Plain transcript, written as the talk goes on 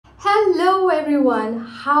Hello everyone,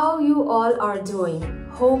 how you all are doing?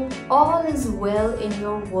 Hope all is well in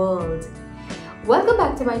your world. Welcome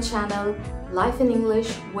back to my channel, Life in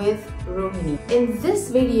English with Rohini. In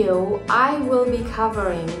this video, I will be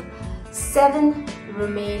covering 7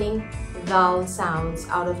 remaining vowel sounds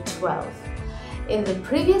out of 12. In the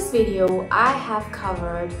previous video, I have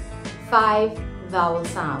covered 5 vowel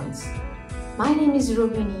sounds. My name is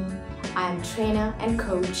Rohini. I am trainer and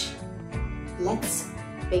coach. Let's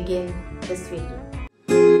begin this video.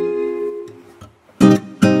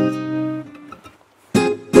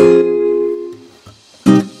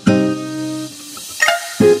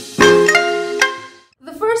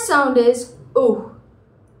 The first sound is ooh.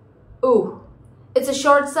 Ooh. It's a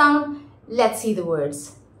short sound. Let's see the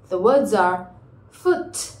words. The words are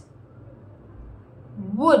foot,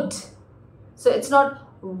 wood. So it's not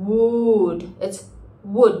wood, it's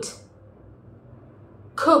wood.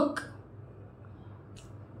 Cook,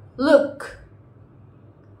 look,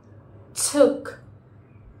 took,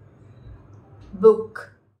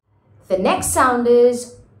 book. The next sound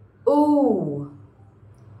is ooh.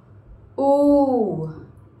 Ooh.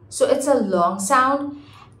 So it's a long sound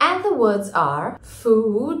and the words are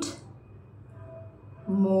food,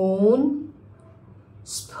 moon,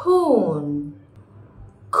 spoon,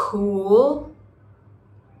 cool,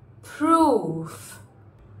 proof,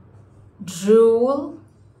 drool.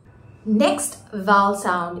 Next vowel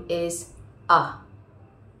sound is ah.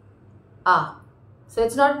 Ah. So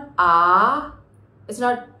it's not ah, it's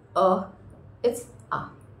not it's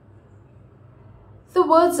ah. The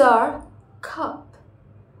words are cup,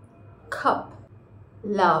 cup,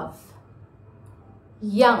 love,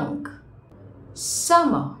 young,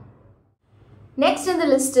 summer. Next in the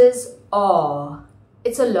list is aw.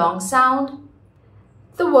 It's a long sound.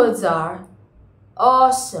 The words are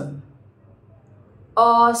awesome,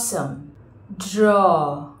 awesome,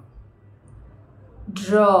 draw,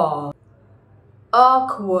 draw,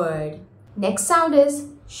 awkward. Next sound is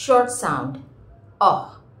short sound,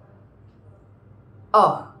 oh,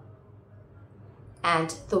 oh.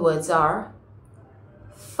 And the words are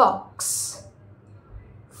fox,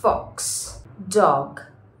 fox, dog,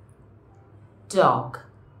 dog,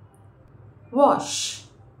 wash,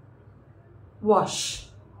 wash,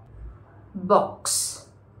 box,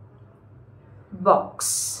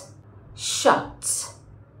 box, shut.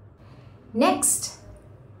 Next,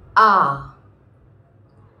 ah.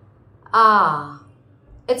 Ah.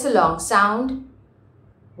 It's a long sound.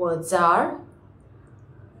 Words are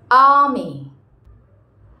army,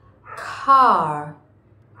 car,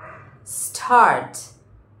 start,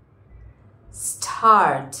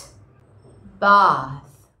 start,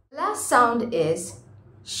 bath. Last sound is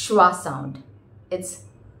schwa sound. It's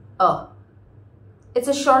It's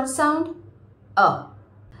a short sound,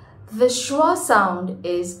 The schwa sound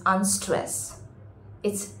is unstressed.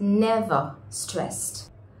 It's never stressed.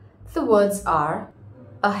 The words are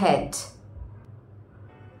ahead,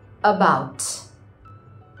 about,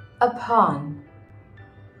 upon,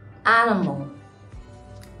 animal,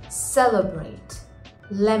 celebrate,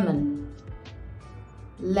 lemon,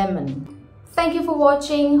 lemon. Thank you for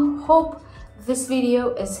watching. Hope this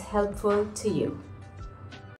video is helpful to you.